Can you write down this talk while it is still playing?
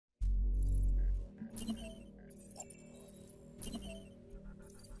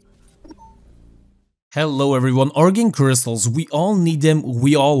Hello everyone, Argon Crystals, we all need them,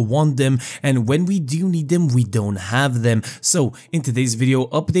 we all want them, and when we do need them, we don't have them. So, in today's video,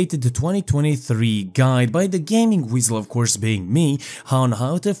 updated the 2023 guide by the Gaming Weasel, of course being me, on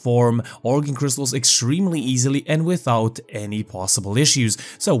how to farm Argon Crystals extremely easily and without any possible issues.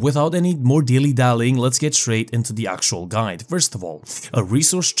 So, without any more dilly-dallying, let's get straight into the actual guide. First of all, a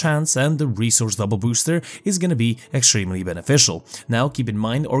resource chance and the resource double booster is gonna be extremely beneficial. Now, keep in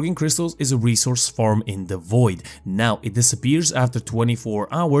mind, Argon Crystals is a resource farm in the void. Now it disappears after 24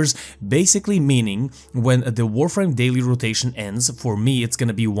 hours, basically meaning when the Warframe daily rotation ends, for me it's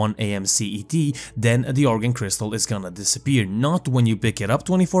gonna be 1 AM CET, then the Argon Crystal is gonna disappear. Not when you pick it up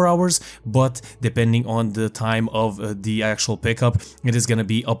 24 hours, but depending on the time of the actual pickup, it is gonna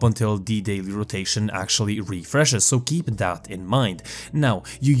be up until the daily rotation actually refreshes, so keep that in mind. Now,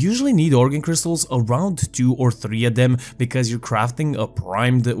 you usually need Argon Crystals, around 2 or 3 of them, because you're crafting a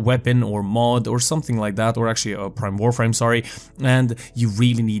primed weapon or mod or something like that, or actually a prime Warframe, sorry, and you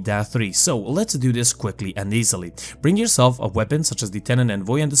really need that 3. So let's do this quickly and easily. Bring yourself a weapon such as the Tenon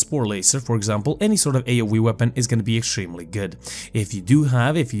Envoy and the Spore Lacer, for example. Any sort of AoE weapon is going to be extremely good. If you do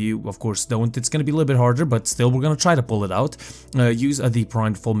have, if you of course don't, it's going to be a little bit harder, but still we're going to try to pull it out. Use the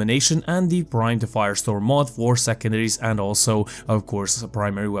Primed Fulmination and the Primed Firestorm mod for secondaries and also of course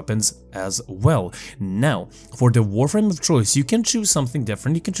primary weapons as well. Now, for the Warframe of choice, you can choose something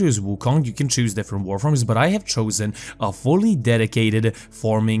different. You can choose Wukong, you can choose different Warframes, but I have chosen a fully dedicated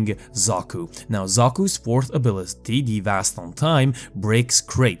farming Zaku. Now, Zaku's 4th ability, the Vast on Time, breaks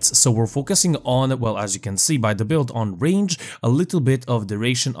crates. So we're focusing on, well, as you can see by the build, on range, a little bit of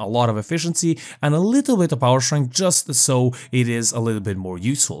duration, a lot of efficiency, and a little bit of power strength, just so it is a little bit more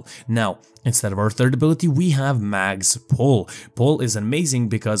useful. Now, instead of our 3rd ability, we have Mag's Pull. Pull is amazing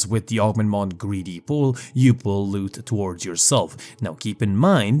because with the augment mod Greedy Pull, you pull loot towards yourself. Now keep in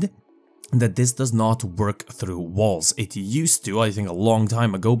mind that this does not work through walls. It used to, I think, a long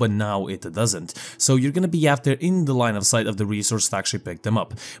time ago, but now it doesn't. So you're gonna be after in the line of sight of the resource to actually pick them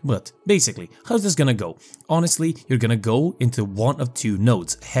up. But basically, how's this gonna go? Honestly, you're gonna go into one of 2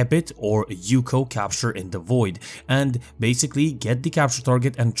 nodes, Hebit or Yuko Capture in the Void, and basically get the capture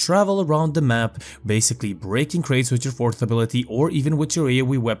target and travel around the map, basically breaking crates with your 4th ability or even with your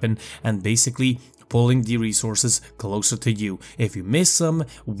AoE weapon, and basically pulling the resources closer to you. If you miss some,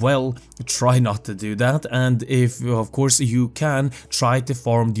 well, try not to do that, and if of course you can, try to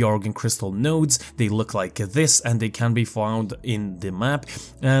farm the Argon Crystal nodes. They look like this and they can be found in the map,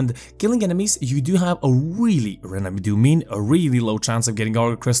 and killing enemies, you do have a really, and I do mean a really low chance of getting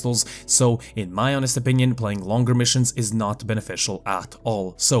Argon Crystals, so in my honest opinion, playing longer missions is not beneficial at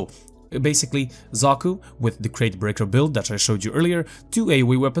all. So basically, Zaku with the Crate Breaker build that I showed you earlier, 2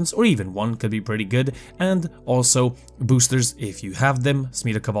 AoE weapons, or even 1 could be pretty good, and also boosters if you have them,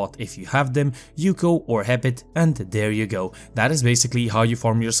 Smita Kavat if you have them, Yuko or Hebit, and there you go. That is basically how you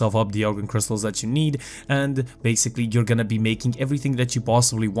farm yourself up the Argon Crystals that you need, and basically you're gonna be making everything that you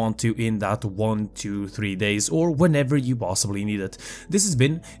possibly want to in that 1 to 3 days, or whenever you possibly need it. This has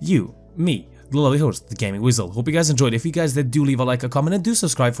been me, the lovely host, the Gaming Weasel. Hope you guys enjoyed. If you guys did, do leave a like, a comment, and do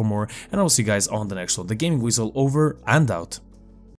subscribe for more, and I'll see you guys on the next one. The Gaming Weasel over and out.